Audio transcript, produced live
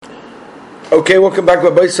Okay, welcome back,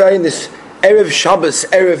 Rabbi Say, in this Erev Shabbos,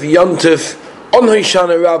 Erev Yontif, on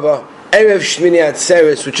Hoshana Rabbah, Erev Shmini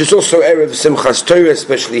Atzeres, which is also Erev Simchas Torah,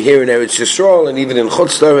 especially here in Eretz Yisrael, and even in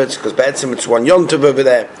Chutz La'aretz, because Ba'etzim it's one Yontif over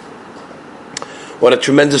there. What a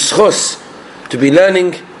tremendous chus to be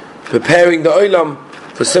learning, preparing the Olam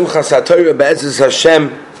for Simchas HaTorah, Be'etzes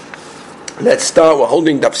Hashem. Let's start. We're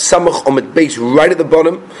holding Daf Samach Omid Beis right at the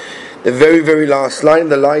bottom, the very, very last line.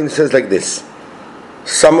 The line says like this: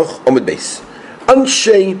 Samach Omid Beis.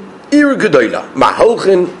 Anshe Ir Gedola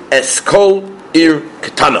Maholchin Eskol Ir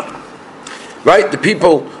Ketana. Right, the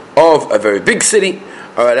people of a very big city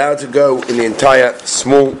are allowed to go in the entire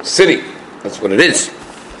small city. That's what it is.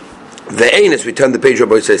 The ain, as we turn the page,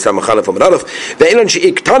 Rabbi says Samachana from Aleph. The ain anshe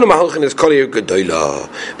Ketana Maholchin Eskol Ir Gedola.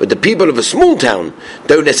 But the people of a small town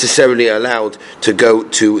don't necessarily allowed to go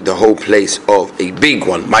to the whole place of a big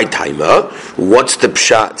one. My timer. What's the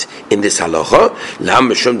pshat in this halacha? Lam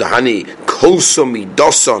mishum dahani kosomi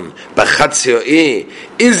doson b'chatzioe.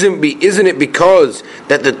 Isn't it because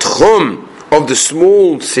that the tchum of the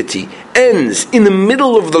small city ends in the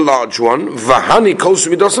middle of the large one? Vahani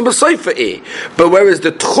kosomi doson b'seifae. But whereas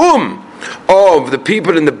the tchum of the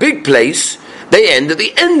people in the big place, they end at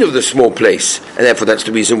the end of the small place, and therefore that's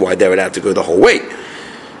the reason why they're allowed to go the whole way.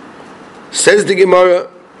 Says the Gemara,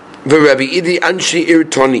 Rabbi Idi Anshi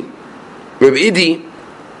Irtoni. Rabbi Idi,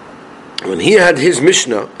 when he had his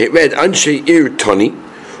Mishnah, it read Anshi Irtoni,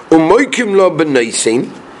 Umoikim lo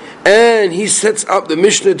b'naisein, and he sets up the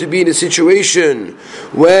Mishnah to be in a situation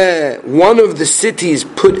where one of the cities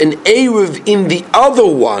put an Eruv in the other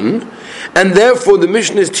one, and therefore the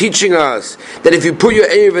Mishnah is teaching us that if you put your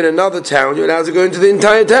Eruv in another town, you're allowed to go into the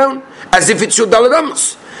entire town, as if it's your Daled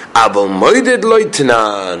Amos. Abel moided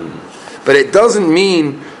loitenan. But it doesn't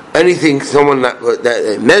mean anything, someone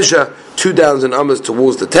that measure 2,000 amas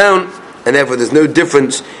towards the town, and therefore there's no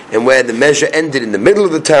difference in where the measure ended in the middle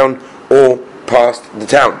of the town or past the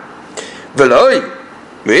town. Veloi,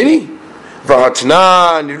 really?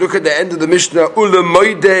 V'hatnan, you look at the end of the Mishnah, Ula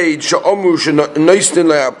moided sha'omu sha'noistin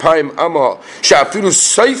la'apayim ama sha'afilu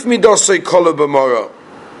seif midosei kola b'mara.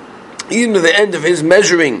 Even at the end of his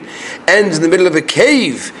measuring ends in the middle of a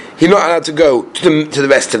cave, he's not allowed to go to the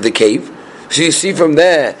rest of the cave. So you see from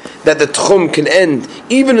there that the tchum can end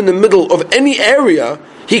even in the middle of any area.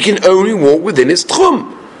 He can only walk within his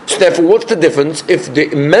tchum. So therefore, what's the difference? If the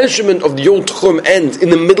measurement of your tchum ends in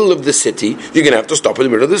the middle of the city, you're going to have to stop in the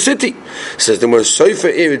middle of the city. Says the word sofer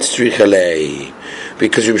irit strichalei,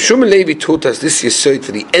 because Rabbi Shimon Levi taught us this yesod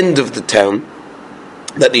for the end of the town,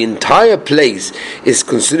 that the entire place is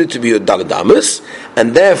considered to be a Daled Amos,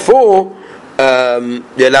 and therefore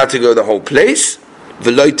you're allowed to go the whole place.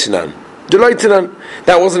 V'loitenan.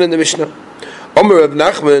 That wasn't in the Mishnah. Omer Rav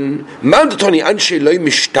Nachman, Mandatoni Anshe Loi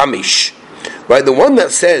Mishtamish. Right, the one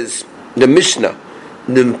that says the Mishnah,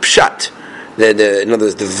 the Pshat, in other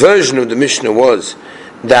words, the version of the Mishnah was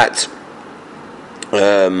that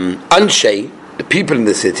Anshe, the people in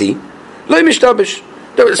the city, Loi Mishtamish.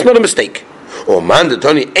 No, it's not a mistake. Or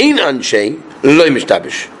Mandatoni Ein Anshe Loi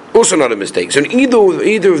Mishtamish. Also not a mistake. So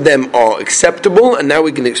either of them are acceptable, and now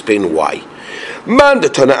we can explain why. If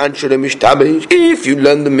you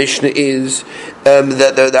learn the Mishnah is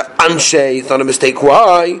that Anshe is not a mistake,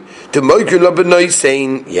 why?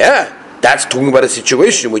 Saying, yeah, that's talking about a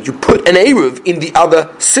situation where you put an Eruv in the other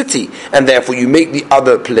city, and therefore you make the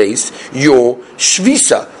other place your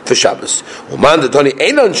Shvisa for Shabbos. The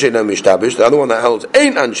other one that holds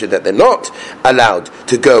Ein Anshe, that they're not allowed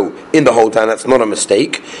to go in the whole town, that's not a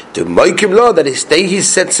mistake. To Moikim Law, that he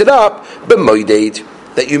sets it up,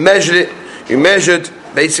 that you measured it. You measured,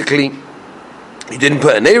 basically, you didn't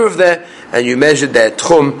put an Eruv there, and you measured their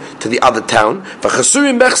tchum to the other town. For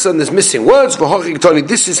Chasurim Bechsan, there's missing words. For Hochik Toni,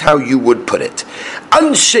 this is how you would put it.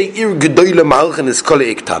 Anshe Ir Gedola Mahalchin is Kole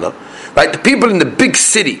Iktana. Right, the people in the big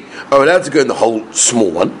city are allowed to go in the whole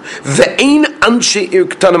small one. Ve'ein Anshe Ir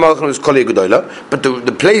Ketana Mahalchin is Kole Gedola, but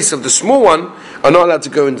the place of the small one are not allowed to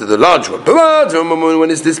go into the large one. But when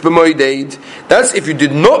is this b'moedeid? That's if you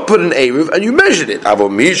did not put an Eruv and you measured it.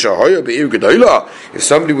 If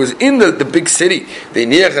somebody was in the big city,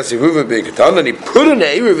 and he put an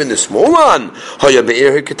Eruv in the small one, or the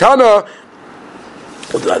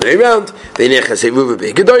other way around,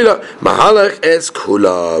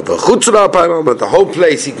 but the whole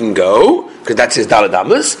place he can go, because that's his Daled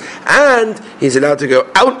Amos, and he's allowed to go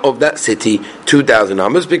out of that city 2,000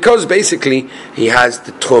 Amos, because basically he has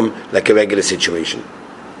the Tchum like a regular situation.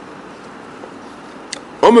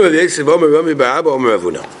 A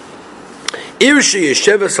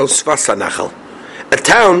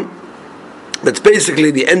town that's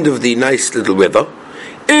basically the end of the nice little river,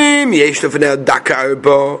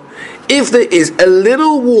 If there is a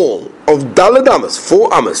little wall of daled amas,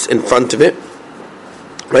 4 amas in front of it,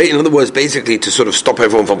 right? In other words, basically to sort of stop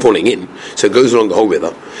everyone from falling in, so it goes along the whole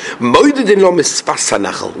river. Where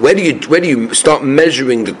do you start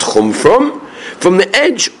measuring the tchum from? From the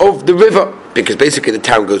edge of the river, because basically the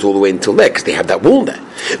town goes all the way until there, because they have that wall there.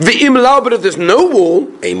 But if there's no wall,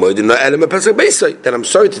 then I'm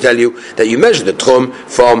sorry to tell you that you measure the tchum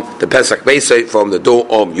from the Pesach Beisai, from the door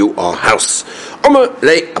of your house.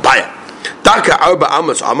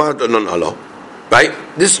 Right?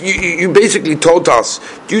 This you basically told us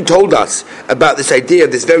about this idea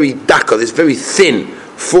of this very daka, this very thin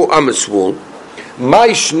 4 amas wall.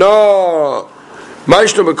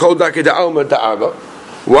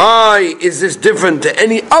 Why is this different to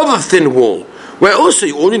any other thin wall? Where also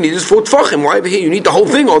all you need is 4 tfachim. Why over here you need the whole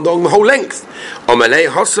thing on the whole length? Over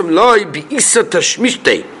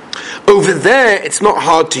there it's not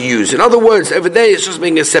hard to use. In other words, over there it's just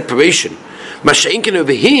making a separation. Masha'inkin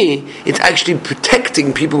over here, it's actually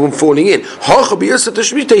protecting people from falling in. Over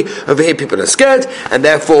here people are scared, and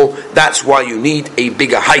therefore that's why you need a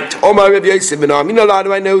bigger height. How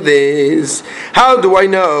do I know this? How do I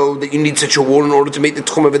know that you need such a wall in order to make the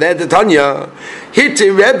tchum over there? The Tanya.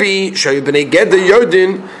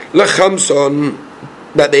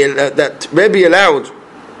 That Rebbe allowed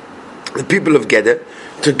the people of Geder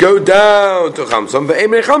to go down to Chamson,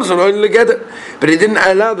 but he didn't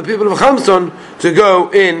allow the people of Chamson to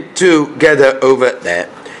go in to Geder over there.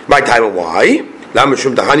 My time, why?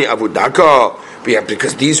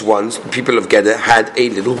 Because these ones, the people of Geder, had a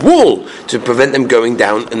little wall to prevent them going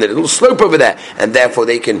down in the little slope over there, and therefore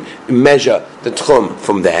they can measure the tchum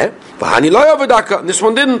from there. And this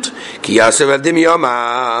one didn't. The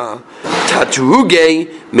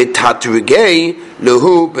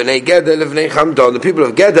people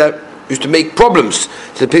of Geder used to make problems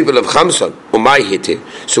to the people of Chamson.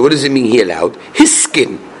 So what does it mean he allowed? His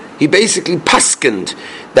skin. He basically paskened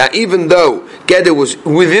that even though Geder was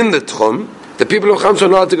within the tchum, the people of Chamson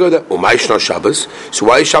are allowed to go there. Shabbos. So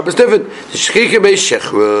why is Shabbos different?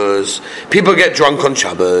 People get drunk on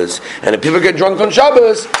Shabbos, and if people get drunk on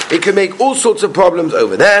Shabbos, it can make all sorts of problems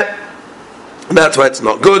over there. And that's why it's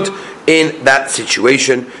not good in that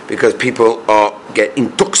situation, because people get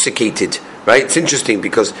intoxicated. Right? It's interesting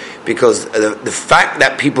because the fact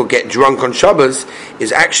that people get drunk on Shabbos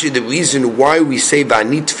is actually the reason why we say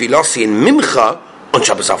Va'anit Tfilasi in Mincha on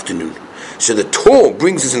Shabbos afternoon. So the Torah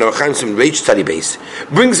brings us in our Chaim some Reish study base,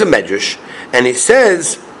 brings a medrash, and it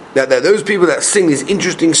says that there are those people that sing these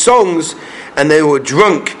interesting songs, and they were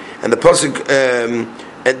drunk, and the pasuk,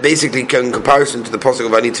 and basically in comparison to the pasuk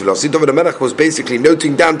of Va'anit Tfilasi, David HaMelech was basically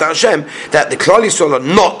noting down to Hashem that the Klal Yisrael are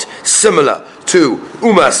not similar to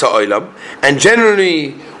Umas Ha'olam, and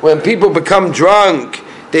generally when people become drunk,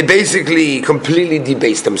 they basically completely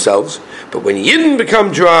debase themselves. But when Yidden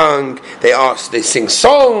become drunk, they sing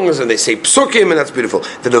songs and they say psukim, and that's beautiful.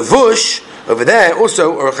 The Levush over there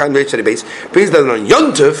also, or Chaim Reish study base, brings that on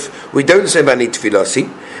Yom Tov we don't say Va'anit Tfilasi,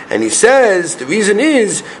 and he says the reason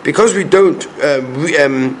is because we don't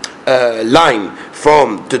line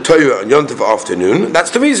from the Torah on Yom Tov afternoon.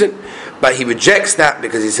 That's the reason. But he rejects that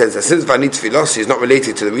because he says that since Va'anit Tfilasi is not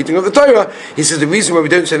related to the reading of the Torah, he says the reason why we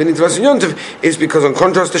don't say Va'anit Tfilasi on Yom Tov is because, on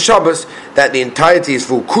contrast to Shabbos, that the entirety is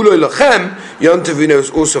for Kuloi Lachem. Yom Tov, we know,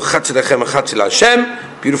 is also Chatzil Lachem and Chatzil Hashem.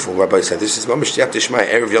 Beautiful, Rabbi said. This is Mamash Siyat Shmai,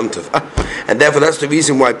 Erev Yom Tov. And therefore, that's the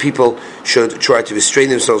reason why people should try to restrain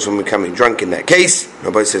themselves from becoming drunk in that case.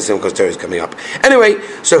 Rabbi says because Torah is coming up. Anyway,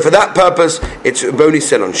 so for that purpose, it's only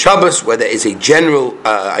said on Shabbos, where there is a general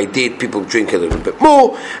idea people drink a little bit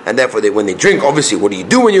more, and therefore when they drink, obviously, what do you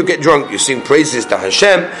do when you get drunk? You sing praises to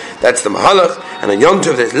Hashem. That's the Mahalach. And on Yom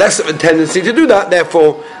Tov, there's less of a tendency to do that.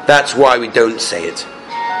 Therefore, that's why we don't say it.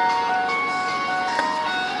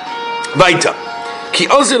 Vaita. Ki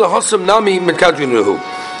ozil hosam nami mekadrinuhu.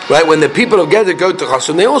 Right, when the people of Geder go to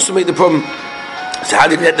Chasam, they also make the problem. So how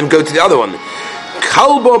do you let them go to the other one?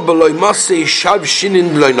 Kalbo b'loy masei shav shinin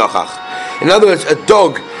b'loy nachach. In other words, a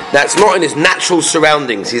dog that's not in his natural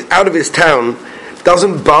surroundings, he's out of his town,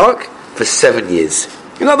 doesn't bark for 7 years.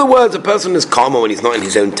 In other words, a person is calmer when he's not in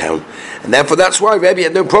his own town. And therefore that's why Rebbe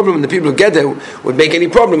had no problem when the people of Geder would make any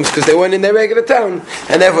problems, because they weren't in their regular town.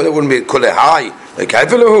 And therefore there wouldn't be a kule hai, like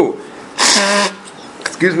Haifilahu.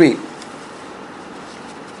 Excuse me.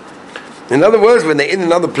 In other words, when they're in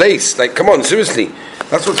another place, like, come on, seriously,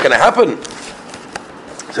 that's what's going to happen.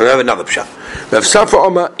 So we have another pshat. Rav Safra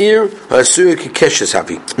Omar Ir Hasur Kikeshes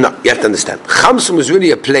Havi. No, you have to understand. Chamson was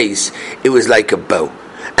really a place. It was like a bow,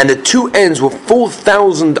 and the two ends were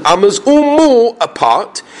 4,000 amas or more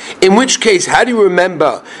apart, in which case, how do you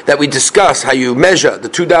remember that we discussed how you measure the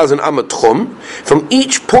 2,000 amma tchum from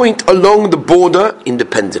each point along the border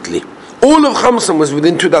independently? All of Chamsam was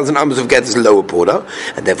within 2,000 amas of Gedder's lower border,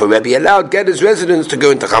 and therefore Rebbe allowed Gedder's residents to go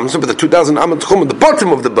into Chamsam, but the 2,000 amma tchum at the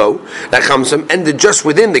bottom of the bow, that Chamsam ended just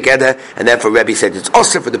within the Gedder, and therefore Rebbe said it's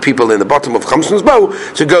also for the people in the bottom of Chamsam's bow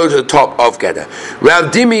to go to the top of Gedder.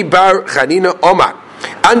 Rav Dimi bar Chanina Omar,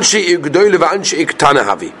 Anshe Igdoyle v'Anshe Iktana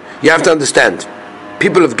Havi. You have to understand,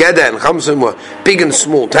 people of Gedder and Chamsam were big and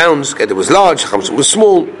small towns. Gedder was large, Chamsam was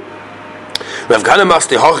small. Rav Kana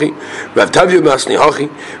Masni Hachi, Rav Tavio Masni Hachi,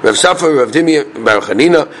 Rav Safa, Rav Dimi bar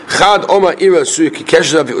Chanina, Chad Oma Ira Suki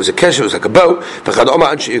Keshav, it was a Keshav, it was like a bow, Chad Oma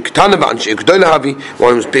Anshe Iktana v'Anshe Igdoyle Havi,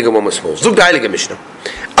 one was big and one was small. Zug the Heilige Mishnah.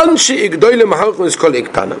 Anshe Igdoyle Mahalchon is called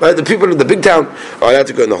Iktana. Right, the people of the big town are allowed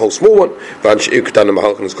to go in the whole small one. Anshe Iktana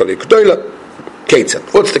Mahalchon is called Igdoyle.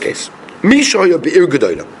 What's the case?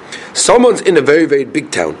 Someone's in a very, very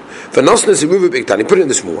big town. He put it in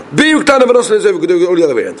the small one. All the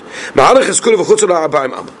other way around.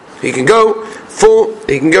 He can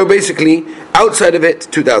go basically outside of it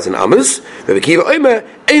 2,000 amas.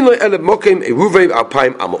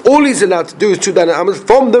 All he's allowed to do is 2,000 amas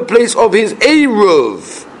from the place of his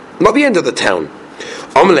eruv, not the end of the town.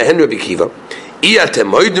 You're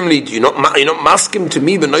not masking to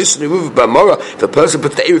me if a person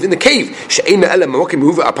puts the Eruv in the cave.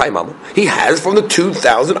 He has from the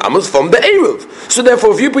 2,000 amas from the Eruv. So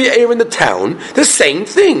therefore, if you put your Eruv in the town, the same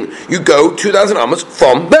thing. You go 2,000 amas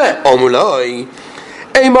from there.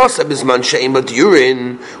 When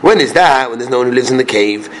is that? When there's no one who lives in the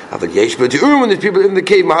cave. When there's people in the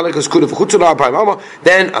cave,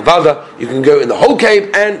 then avada, you can go in the whole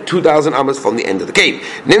cave and 2,000 amas from the end of the cave.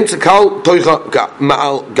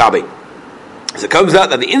 So it comes out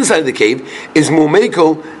that the inside of the cave is more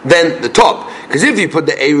mekel than the top. Because if you put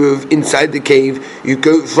the Eruv inside the cave, you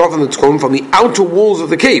go from the tchum from the outer walls of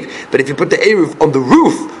the cave. But if you put the Eruv on the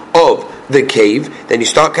roof of the cave, then you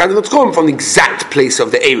start counting the tchum from the exact place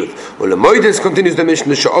of the Eruv. Well, the Moedes continues the mission,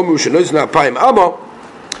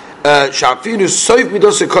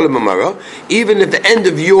 even if the end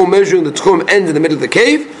of your measuring the tchum ends in the middle of the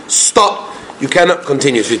cave, stop. You cannot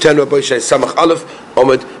continue. So you turn to Rabbi Shai Samach Aleph,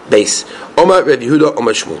 Omad Beis. Omar Reb Yehuda,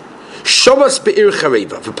 Omar Shmuel. Shabbos Be'ir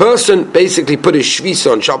Chareva. If a person basically put his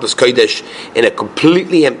shvisa on Shabbos Kodesh in a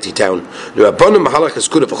completely empty town,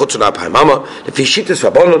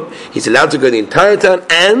 he's allowed to go the entire town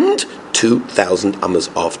and 2,000 amas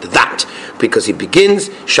after that, because he begins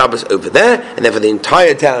Shabbos over there, and then for the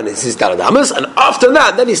entire town is his Dalad amas, and after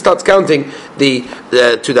that, then he starts counting the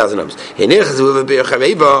 2,000 amas. If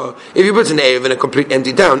he puts an Erev in a complete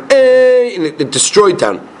empty town, in a destroyed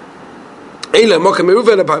town, from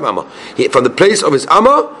the place of his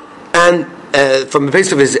Amma and from the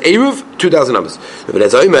place of his Eruv, 2,000 amas.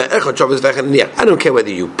 I don't care whether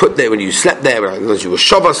you put there when you slept there, whether you were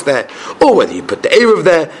Shabbos there, or whether you put the Eruv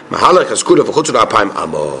there.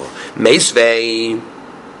 Meisvei.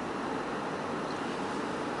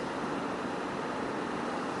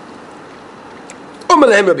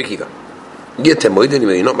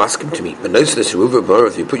 You're not asking to me. But notice this, if you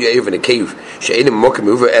put your Eruv in a cave,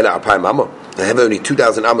 I have only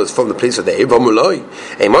 2,000 amas from the place of the Eruv.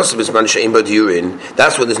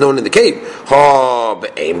 That's when there's no one in the cave.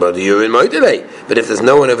 But if there's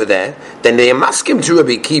no one over there, then they ask him to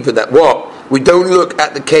Rabbi Akiva that what? We don't look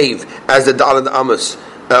at the cave as the Dalad Amas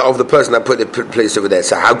of the person that put the place over there.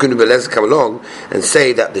 So how can Rabbi Eliezer come along and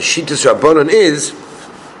say that the Shitas Rabbanon is,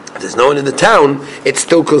 if there's no one in the town, it's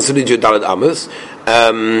still considered your Dalad Amas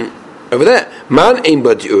over there? Man ein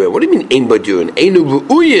badurin. What do you mean ein badurin? Einu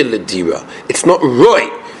ru'uye ledira. It's not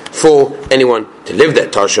right for anyone to live there.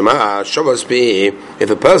 Tashema shavas be. If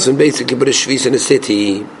a person basically put a shvis in a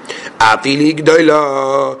city, afili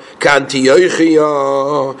gdoila kanti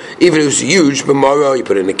yoichia. Even if it's huge, b'mara you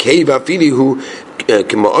put it in a cave. Afili hu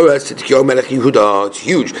k'ma'ora tzitkiyo melech Yehuda. It's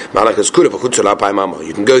huge. Malachas kuda v'chutzala pa'imama.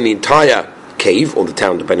 You can go in the entire cave or the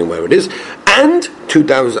town, depending where it is, and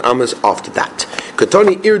 2,000 amas after that.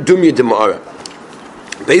 Katani ir dumya de ma'ara.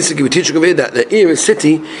 Basically, we're teaching over here that the ir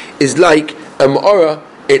city is like a ma'ara.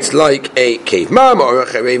 It's like a cave. Ma ma'ara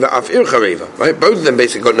chareva af ir chareva. Right? Both of them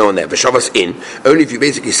basically got no one there. But Shabbos in. Only if you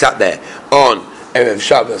basically sat there on Erev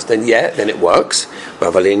Shabbos, then it works.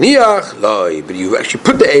 But you actually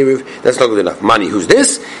put the Erev, that's not good enough. Money, who's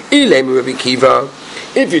this? Ilem Rabbi Kiva.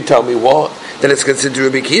 If you tell me what, then it's considered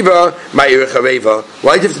Rabbi Kiva, Ma'ir Chareva.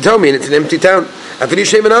 Why do you have to tell me? And it's an empty town. Afili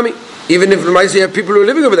Shemanami. even if you have people who are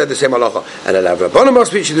living over there, the same halacha. And Rabbanim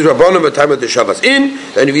must be Shidduch Rabbanim at time of the Shabbos in.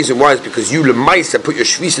 The only reason why is because you Lemaisa put your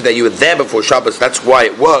shvisa that you were there before Shabbos. That's why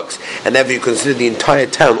it works. And therefore you consider the entire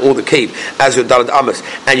town or the cave as your Daled Amos,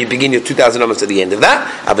 and you begin your 2,000 Amos at the end of that.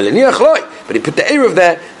 But he put the Erev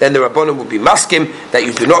there, then the Rabbanim would be maskim that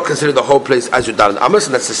you do not consider the whole place as your Daled Amos,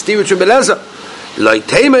 and that's the Stira Rebbe Eliezer.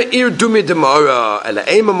 Laitema ir dume de ma'ara, ela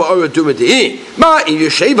ema ma'ara dume de ma ir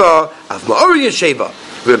yesheva, av ma'ara yesheva.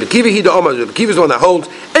 Rabbi Kiva he the Amar. Rabbi Kiva is the one that holds.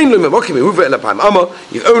 Ein lo memokim meruva ela paim Amar.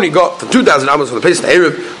 You've only got for 2,000 Amos for the place of the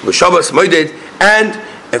Erev, with Shabbos Moeded, and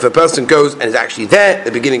if a person goes and is actually there at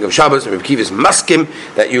the beginning of Shabbos, Rabbi Kiva is maskim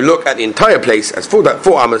that you look at the entire place as for that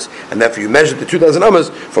 4 Amos, and therefore you measure the 2,000 Amos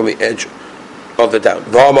from the edge of the down.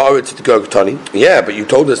 Yeah, but you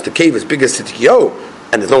told us the cave is bigger as Tzidkiyo,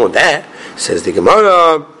 and there's no one there. Says the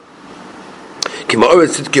Gemara,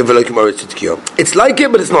 it's like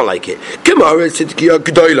it, but it's not like it.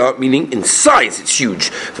 Meaning in size, it's huge.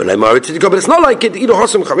 But it's not like it.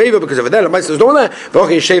 Because over there, there's no one there.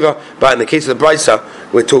 But in the case of the Brisa,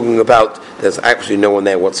 we're talking about there's actually no one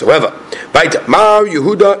there whatsoever. Mar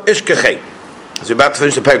Yehuda Ishkechei. So we're about to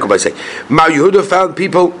finish the paragraph by saying, Mar Yehuda found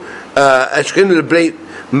people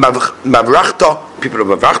Mavrachta, people of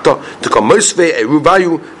Mavrachta, to come Mosve,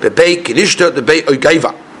 Eruvayu, Bebei, Kedishta, the Beit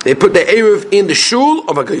Oigaiva. They put their Erev in the shul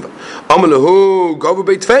of Agaiva. Amalahu, Gava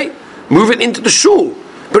Beit Fei, move it into the shul.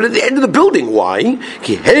 But at the end of the building, why?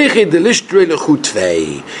 Because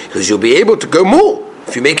you'll be able to go more.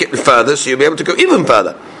 If you make it further, so you'll be able to go even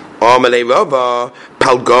further. Amalei Rava,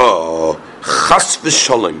 Palga, Chas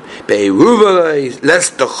v'sholem, Be'eruva,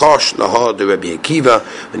 lest the Chosh, Lahar, the Rabbi Akiva.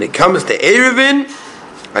 When it comes to Erevin,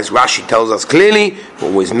 as Rashi tells us clearly,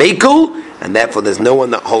 always Mekel, and therefore there's no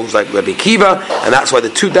one that holds like Rabbi Akiva, and that's why the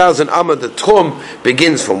 2,000 Amah, the Trum,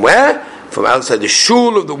 begins from where? From outside the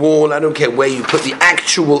shul of the wall. I don't care where you put the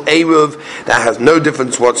actual Erev, that has no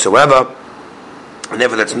difference whatsoever, and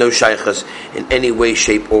therefore that's no shaykhs in any way,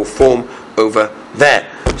 shape or form over there.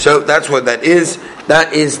 So that's what that is.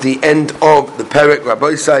 That is the end of the Perek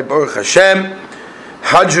Rabbi Sai Baruch Hashem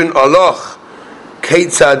Hadjun Allah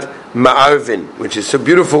Keitzad Ma'arvin, which is so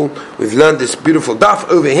beautiful. We've learned this beautiful daf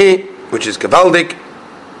over here, which is Gavaldik,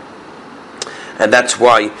 and that's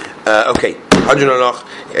why.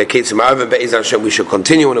 We shall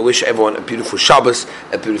continue, and I wish everyone a beautiful Shabbos,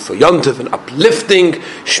 a beautiful Yontif, an uplifting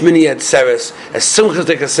Shmini Atzeres, a Simchas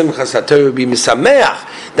like a Simchas HaTorah, be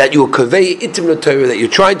Misameach, that you are Kavei Itim LaTorah, that you're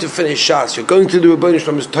trying to finish Shas, you're going to do a Rebbeinu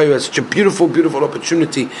Shlom's Torah. It's such a beautiful, beautiful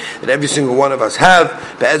opportunity that every single one of us have.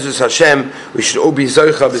 Be'ezus Hashem, we should all be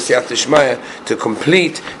Zocha B'siyat Shmaya to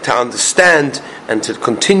complete, to understand, and to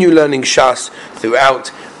continue learning Shas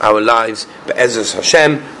throughout our lives. Be'ezus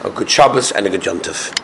Hashem, a good Shabbos and a good Yontif.